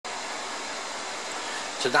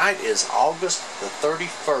Tonight is August the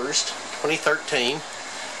 31st, 2013.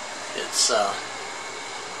 It's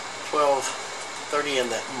 12:30 in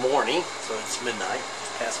the morning, so it's midnight,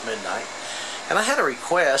 past midnight. And I had a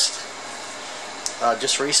request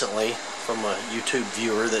just recently from a YouTube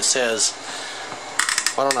viewer that says,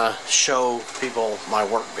 why don't I show people my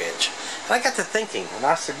workbench? And I got to thinking, and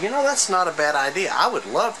I said, you know, that's not a bad idea. I would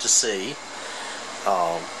love to see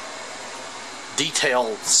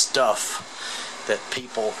detailed stuff that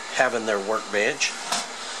people have in their workbench,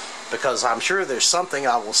 because I'm sure there's something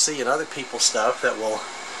I will see in other people's stuff that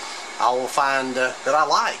I will find that I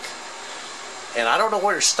like. And I don't know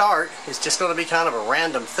where to start. It's just going to be kind of a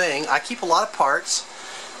random thing. I keep a lot of parts.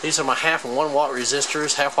 These are my 1/2 and 1 watt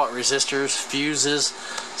resistors, 1/2 watt resistors, fuses,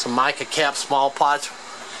 some mica cap small pots.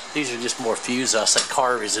 These are just more fuses. I said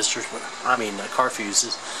car resistors, but I mean car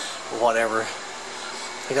fuses or whatever.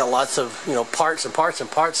 I got lots of, you know, parts and parts and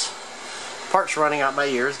parts running out my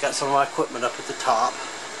ears. Got some of my equipment up at the top,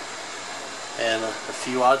 and a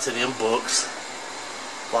few odds and ends books,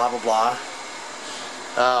 blah blah blah.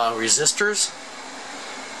 Resistors,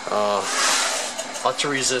 lots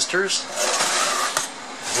of resistors.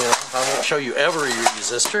 You know, I won't show you every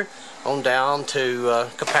resistor, on down to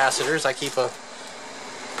capacitors. I keep a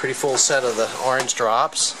pretty full set of the orange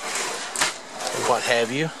drops and what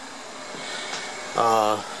have you.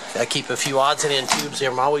 I keep a few odds and ends tubes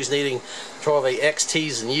here. I'm always needing 12A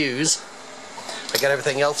XTs and U's. I got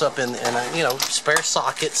everything else up in you know, spare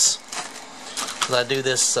sockets. I do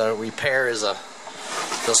this repair as a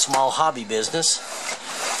small hobby business.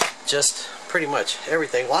 Just pretty much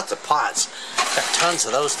everything. Lots of pots. Got tons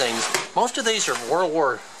of those things. Most of these are World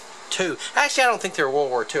War II. Actually, I don't think they're World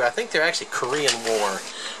War II. I think they're actually Korean War.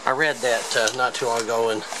 I read that not too long ago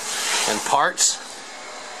in parts.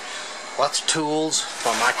 Lots of tools,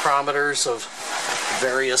 micrometers of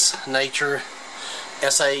various nature,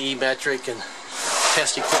 SAE metric, and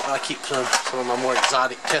test equipment. I keep some of my more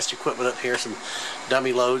exotic test equipment up here. Some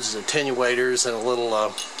dummy loads, attenuators, and a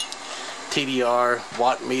little TDR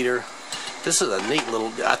watt meter. This is a neat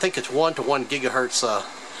little, I think it's 1 to 1 gigahertz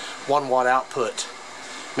 1 watt output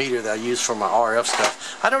meter that I use for my RF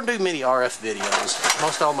stuff. I don't do many RF videos.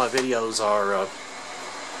 Most all my videos are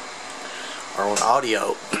on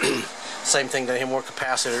audio. Same thing down here, more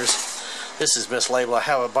capacitors. This is mislabeled. I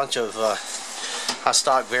have a bunch of I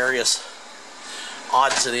stock various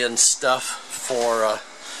odds and ends stuff for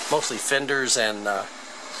mostly Fenders and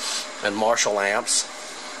Marshall amps.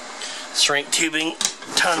 Shrink tubing,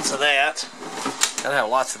 tons of that. I have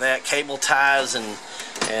lots of that. Cable ties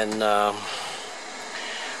and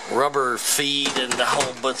rubber feed and the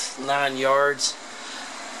whole 9 yards.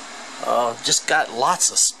 Just got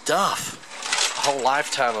lots of stuff. A whole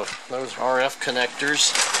lifetime of those RF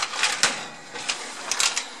connectors.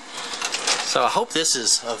 So I hope this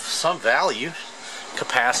is of some value.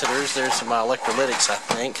 Capacitors. There's some Electrolux, I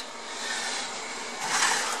think.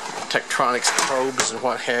 Tektronix probes and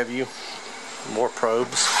what have you. More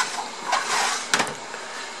probes.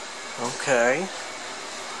 Okay.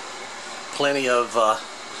 Plenty of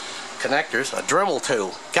connectors. A Dremel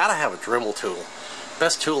tool. Gotta have a Dremel tool.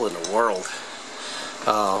 Best tool in the world.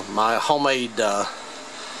 My homemade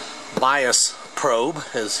bias probe,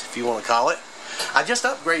 as if you want to call it. I just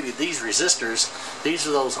upgraded these resistors. These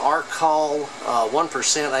are those Arcol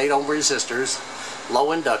 1% 8 ohm resistors, low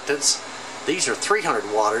inductance. These are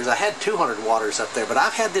 300 watters. I had 200 watters up there, but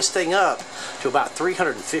I've had this thing up to about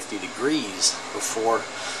 350 degrees before,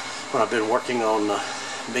 when I've been working on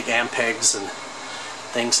big ampegs and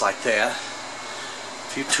things like that. A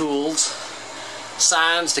few tools,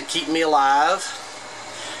 signs to keep me alive.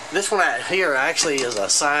 This one out here actually is a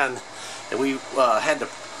sign that we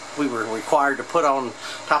were required to put on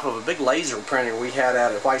top of a big laser printer we had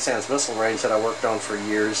out at White Sands Missile Range that I worked on for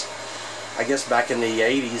years. I guess back in the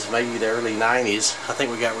 80s, maybe the early 90s. I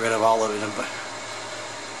think we got rid of all of it in the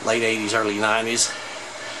late 80s, early 90s.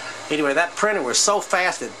 Anyway, that printer was so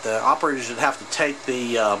fast that the operators would have to take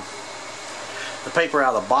the paper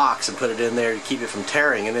out of the box and put it in there to keep it from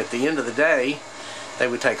tearing. And at the end of the day, they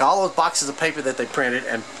would take all those boxes of paper that they printed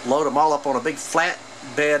and load them all up on a big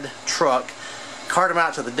flatbed truck, cart them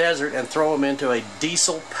out to the desert, and throw them into a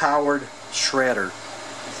diesel-powered shredder.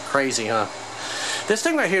 Crazy, huh? This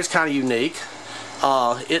thing right here is kind of unique.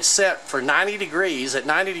 It's set for 90 degrees. At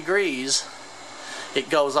 90 degrees, it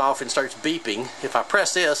goes off and starts beeping. If I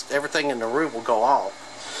press this, everything in the room will go off.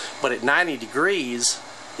 But at 90 degrees,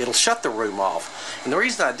 it'll shut the room off. And the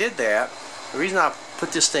reason I did that, the reason I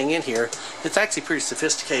put this thing in here, it's actually pretty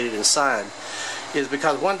sophisticated inside, is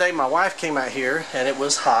because one day my wife came out here and it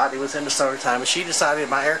was hot, it was in the summertime, and she decided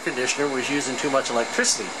my air conditioner was using too much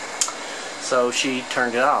electricity. So she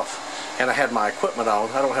turned it off, and I had my equipment on.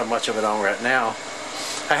 I don't have much of it on right now.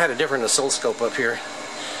 I had a different oscilloscope up here.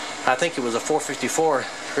 I think it was a 454,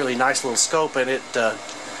 really nice little scope, and it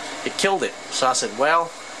killed it. So I said,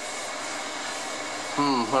 well,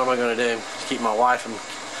 what am I going to do to keep my wife from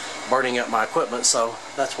burning up my equipment? So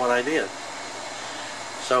that's what I did.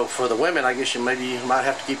 So for the women, I guess maybe you might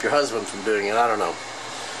have to keep your husband from doing it. I don't know.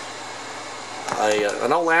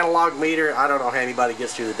 An old analog meter, I don't know how anybody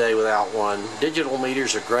gets through the day without one. Digital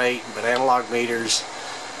meters are great, but analog meters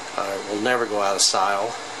will never go out of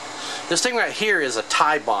style. This thing right here is a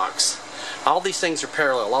tie box. All these things are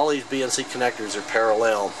parallel. All these BNC connectors are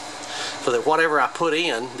parallel. So that whatever I put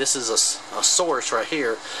in, this is a source right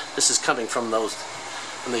here. This is coming from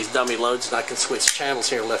these dummy loads, and I can switch channels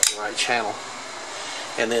here, left and right channel.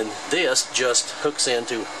 And then this just hooks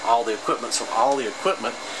into all the equipment, so all the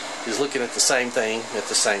equipment is looking at the same thing at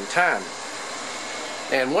the same time.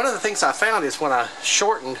 And one of the things I found is when I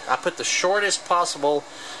put the shortest possible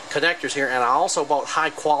connectors here, and I also bought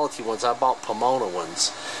high quality ones. I bought Pomona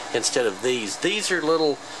ones instead of these. These are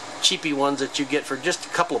little cheapy ones that you get for just a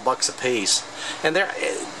couple of bucks a piece. And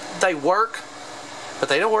they work, but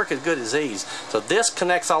they don't work as good as these. So this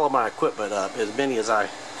connects all of my equipment up, as many as I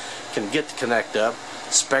can get to connect up.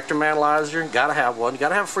 Spectrum analyzer, gotta have one.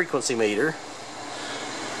 Gotta have a frequency meter.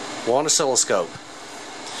 One oscilloscope.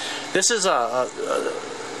 This is a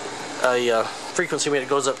frequency meter that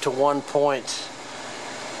goes up to 1.8,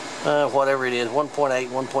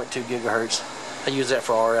 1.2 gigahertz. I use that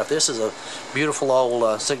for RF. This is a beautiful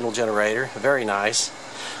old signal generator. Very nice.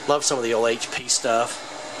 Love some of the old HP stuff.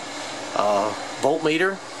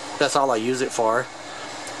 Voltmeter. That's all I use it for.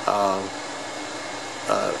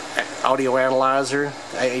 Audio analyzer,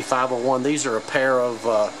 AA501. These are a pair of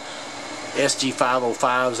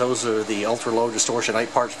SG505s. Those are the ultra low distortion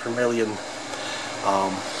 8 parts per million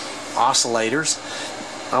oscillators.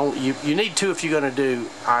 You need two if you're going to do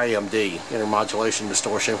IMD, intermodulation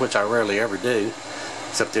distortion, which I rarely ever do,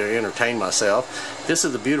 except to entertain myself. This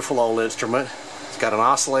is a beautiful old instrument. It's got an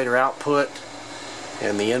oscillator output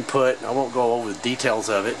and the input. I won't go over the details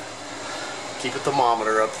of it. Keep a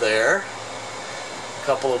thermometer up there. A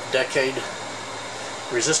couple of decade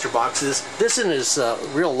resistor boxes. This one is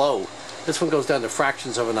real low. This one goes down to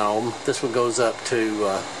fractions of an ohm. This one goes up to,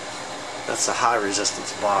 that's a high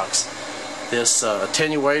resistance box. This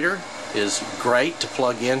attenuator is great to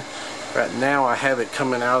plug in. Right now I have it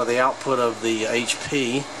coming out of the output of the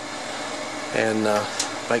HP and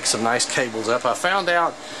make some nice cables up. I found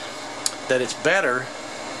out that it's better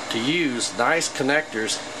to use nice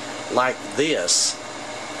connectors like this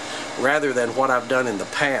rather than what I've done in the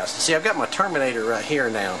past. See, I've got my terminator right here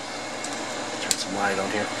now. Turn some light on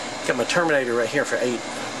here. Got my terminator right here for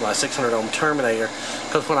my 600 ohm terminator,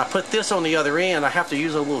 because when I put this on the other end I have to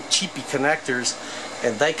use those little cheapy connectors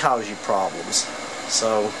and they cause you problems.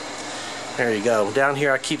 So there you go. Down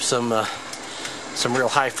here I keep some real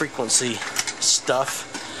high frequency stuff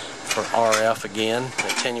for RF again,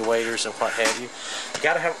 attenuators and what have you. You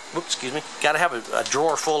gotta have, gotta have a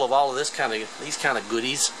drawer full of all of these kind of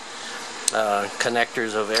goodies,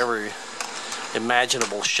 connectors of every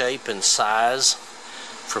imaginable shape and size.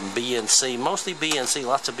 From BNC, mostly BNC,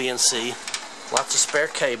 lots of BNC, lots of spare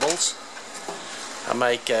cables. I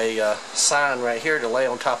make a sign right here to lay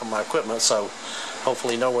on top of my equipment so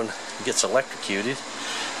hopefully no one gets electrocuted.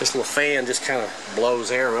 This little fan just kind of blows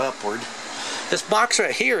air upward. This box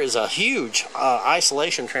right here is a huge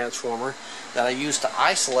isolation transformer that I use to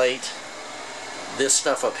isolate this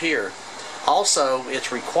stuff up here. Also,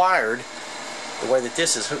 it's required, the way that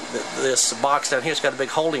this is, this box down here, it's got a big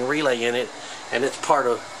holding relay in it, and it's part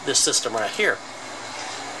of this system right here.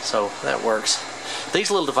 So that works. These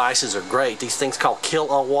little devices are great. These things called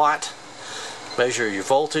kilowatt measure your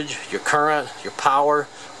voltage, your current, your power,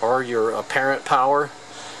 or your apparent power.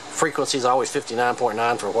 Frequency is always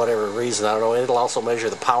 59.9 for whatever reason. I don't know. It'll also measure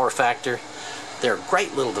the power factor. They're a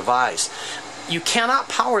great little device. You cannot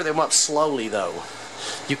power them up slowly though.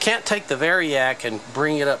 You can't take the variac and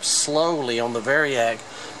bring it up slowly on the variac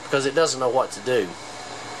because it doesn't know what to do.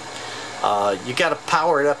 You got to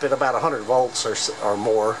power it up at about 100 volts or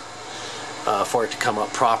more for it to come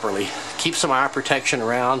up properly. Keep some eye protection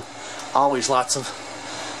around. Always lots and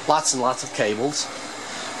lots of cables.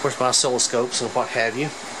 Of course, my oscilloscopes and what have you.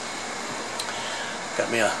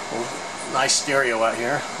 Got me a nice stereo out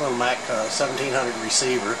here, a little Mac 1700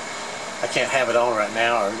 receiver. I can't have it on right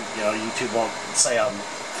now, or YouTube won't say I'm,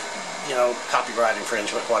 copyright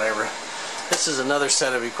infringement, whatever. This is another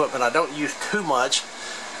set of equipment I don't use too much.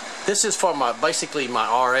 This is for basically my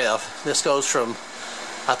RF. This goes from,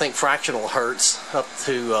 I think, fractional hertz up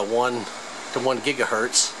to 1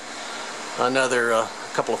 gigahertz. another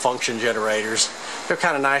couple of function generators. They're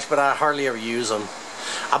kind of nice, but I hardly ever use them.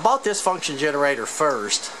 I bought this function generator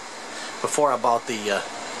first before I bought the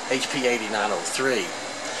HP 8903.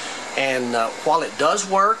 And while it does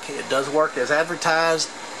work as advertised,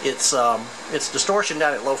 its distortion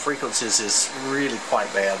down at low frequencies is really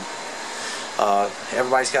quite bad.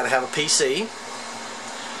 Everybody's got to have a PC.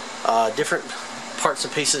 Different parts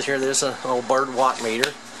and pieces here. There's an old bird watt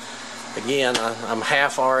meter. Again, I'm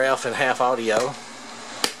half RF and half audio.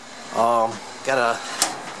 Got a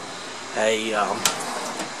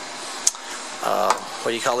what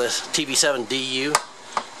do you call this? TV7DU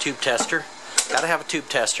tube tester. Got to have a tube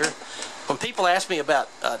tester. When people ask me about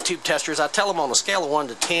tube testers, I tell them on a scale of 1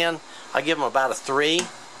 to 10, I give them about a 3.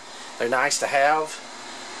 They're nice to have,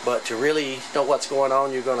 but to really know what's going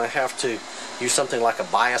on, you're going to have to use something like a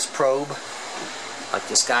bias probe, like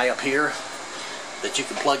this guy up here, that you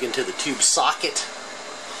can plug into the tube socket,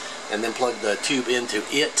 and then plug the tube into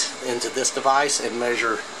this device and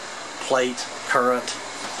measure plate, current,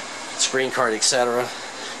 screen card, etc.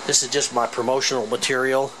 This is just my promotional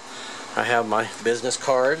material. I have my business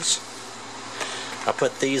cards. I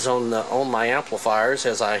put these on my amplifiers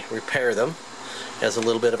as I repair them, as a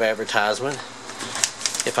little bit of advertisement.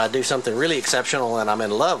 If I do something really exceptional and I'm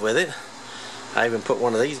in love with it, I even put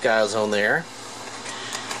one of these guys on there.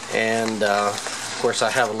 And of course,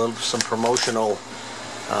 I have some promotional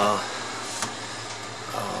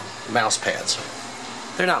mouse pads.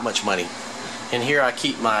 They're not much money. And here I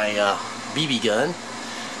keep my BB gun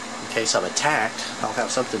in case I'm attacked. I'll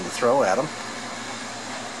have something to throw at them.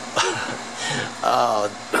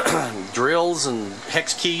 Drills and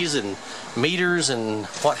hex keys and meters and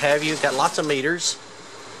what have you. Got lots of meters.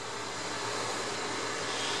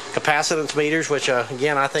 Capacitance meters, which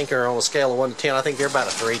again I think are on a scale of 1 to 10. I think they're about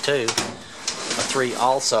a 3 too. A 3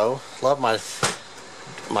 also. Love my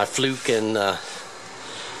Fluke and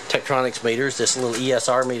Tektronix meters. This little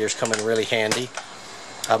ESR meters come in really handy.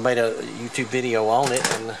 I've made a YouTube video on it,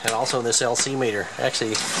 and also this LC meter.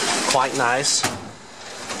 Actually quite nice.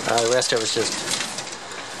 The rest of it's just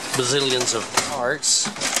bazillions of parts.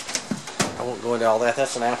 I won't go into all that.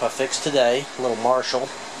 That's an amp I fixed today. A little Marshall.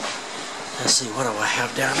 Let's see, what do I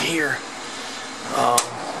have down here?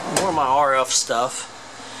 More of my RF stuff.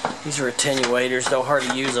 These are attenuators. Don't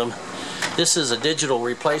hardly use them. This is a digital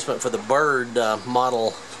replacement for the Bird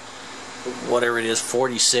model, whatever it is,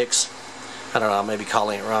 46. I don't know, I may be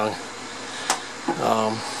calling it wrong.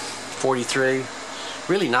 43.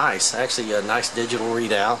 Really nice. Actually, a nice digital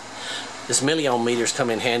readout. This milliohm meters come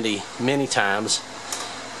in handy many times.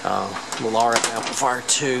 Little RF amplifier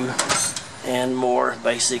too, and more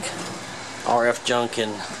basic RF junk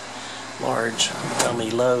and large dummy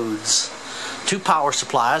loads. 2 power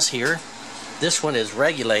supplies here. This one is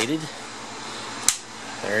regulated.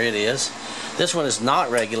 There it is. This one is not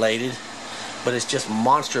regulated, but it's just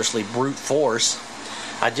monstrously brute force.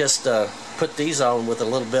 I just put these on with a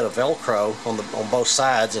little bit of Velcro on both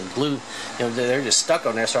sides and glue. You know, they're just stuck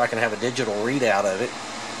on there so I can have a digital readout of it.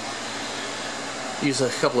 Use a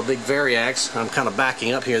couple of big variacs. I'm kind of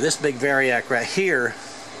backing up here. This big variac right here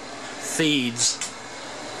feeds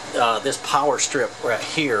this power strip right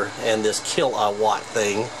here and this kilowatt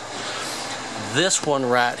thing. This one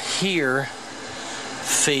right here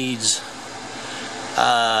feeds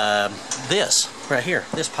this right here,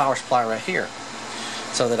 this power supply right here,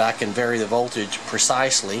 so that I can vary the voltage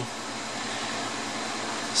precisely.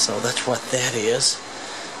 So that's what that is.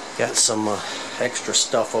 Got some extra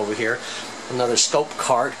stuff over here. Another scope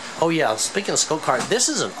cart. Oh yeah, speaking of scope cart, this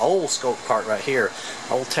is an old scope cart right here.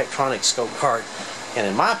 Old Tektronix scope cart. And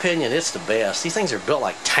in my opinion, it's the best. These things are built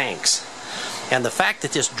like tanks. And the fact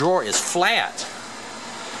that this drawer is flat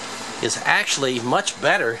is actually much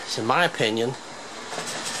better, in my opinion,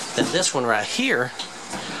 than this one right here.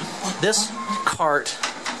 This cart,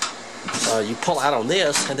 you pull out on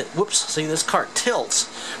this, and whoops, see, this cart tilts.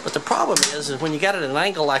 But the problem is when you got it at an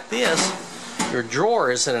angle like this, your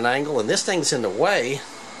drawer is at an angle and this thing's in the way.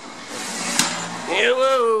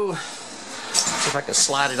 Whoa! See if I can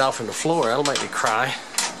slide it off on the floor. That'll make me cry.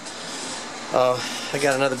 I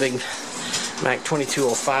got another big Mac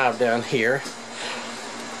 2205 down here.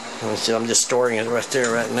 I'm just storing it right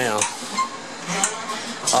there right now.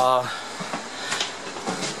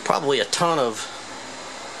 Probably a ton of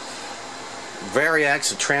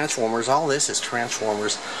variacs and transformers. All this is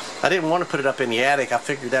transformers. I didn't want to put it up in the attic. I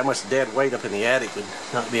figured that much dead weight up in the attic would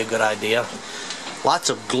not be a good idea.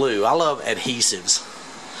 Lots of glue. I love adhesives.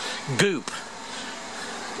 Goop.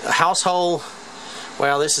 Household,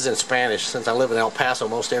 well, this is in Spanish. Since I live in El Paso,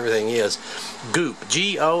 most everything is. Goop.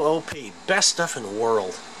 G-O-O-P. Best stuff in the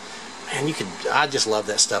world. and I just love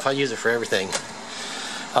that stuff. I use it for everything.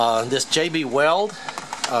 This JB Weld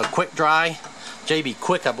quick dry, JB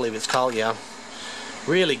Quick I believe it's called, yeah.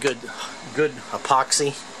 Really good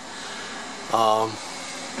epoxy.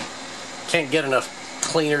 Can't get enough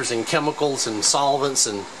cleaners and chemicals and solvents,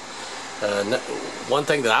 and one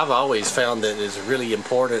thing that I've always found that is really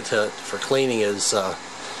important for cleaning is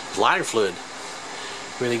lighter fluid.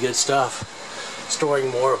 Really good stuff. Storing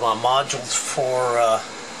more of my modules for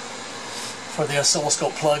the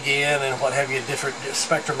oscilloscope plug-in and what have you, different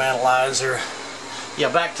spectrum analyzer.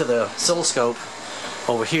 Yeah, back to the oscilloscope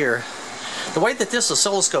over here. The way that this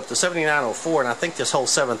oscilloscope, the 7904, and I think this whole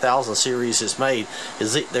 7000 series is made,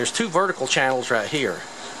 is there's 2 vertical channels right here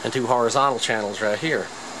and 2 horizontal channels right here.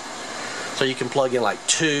 So you can plug in like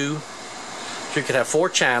 2. So you could have 4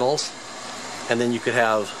 channels, and then you could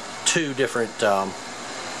have 2 different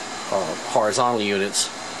horizontal units,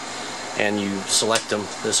 and you select them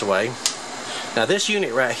this way. Now this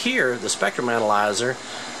unit right here, the spectrum analyzer,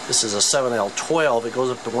 this is a 7L12. It goes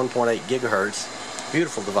up to 1.8 gigahertz.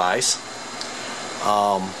 Beautiful device.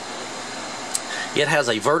 It has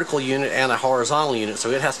a vertical unit and a horizontal unit,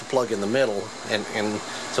 so it has to plug in the middle, and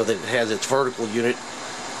so that it has its vertical unit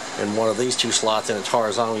in one of these 2 slots and its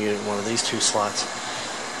horizontal unit in one of these 2 slots.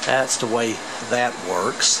 That's the way that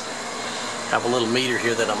works. I have a little meter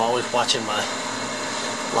here that I'm always watching my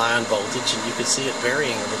line voltage, and you can see it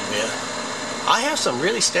varying a little bit. I have some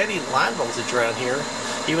really steady line voltage around here,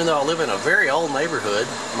 even though I live in a very old neighborhood.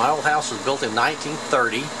 My old house was built in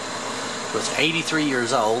 1930. It was 83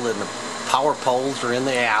 years old, and the power poles are in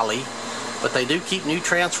the alley, but they do keep new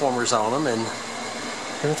transformers on them, and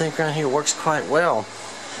everything around here works quite well.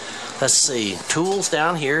 Let's see, tools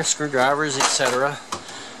down here, screwdrivers, etc.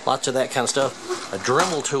 Lots of that kind of stuff. A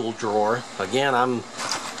Dremel tool drawer. Again, I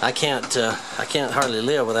can't hardly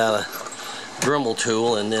live without a Dremel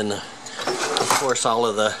tool, and then of course all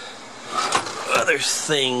of the other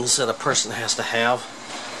things that a person has to have.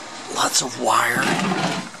 Lots of wire.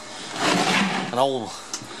 An old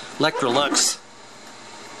Electrolux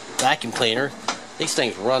vacuum cleaner. These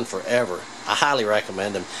things run forever. I highly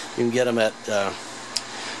recommend them. You can get them at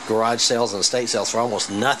garage sales and estate sales for almost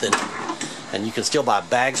nothing, and you can still buy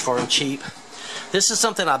bags for them cheap. This is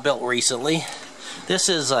something I built recently. This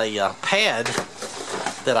is a pad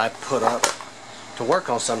that I put up to work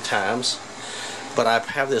on sometimes, but I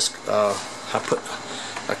have this I put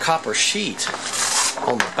a copper sheet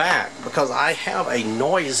on the back because I have a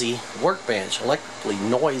noisy workbench, electrically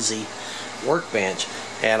noisy workbench,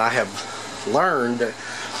 and I have learned,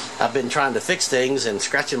 I've been trying to fix things and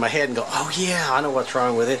scratching my head and go, oh yeah, I know what's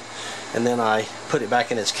wrong with it, and then I put it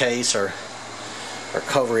back in its case or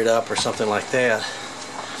cover it up or something like that,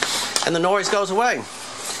 and the noise goes away.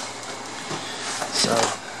 So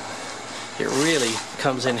it really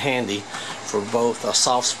comes in handy for both a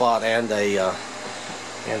soft spot and a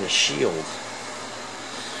shield.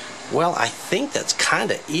 Well, I think that's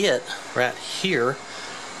kind of it right here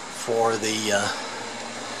for the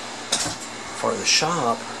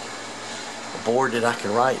shop. A board that I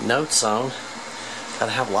can write notes on.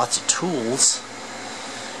 Gotta have lots of tools.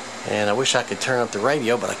 And I wish I could turn up the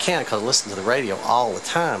radio, but I can't because I listen to the radio all the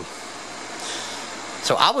time.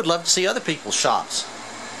 So I would love to see other people's shops,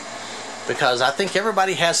 because I think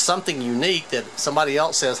everybody has something unique that somebody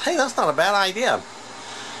else says, hey, that's not a bad idea.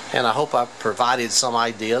 And I hope I've provided some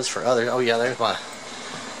ideas for others. Oh yeah,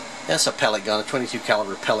 that's a pellet gun, a 22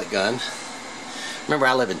 caliber pellet gun. Remember,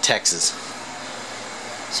 I live in Texas,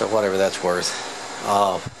 so whatever that's worth.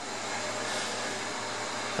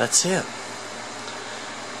 That's it.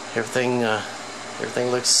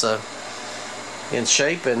 Everything looks in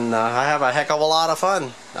shape, and I have a heck of a lot of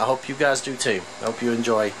fun. I hope you guys do too. I hope you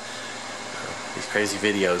enjoy these crazy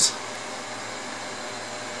videos.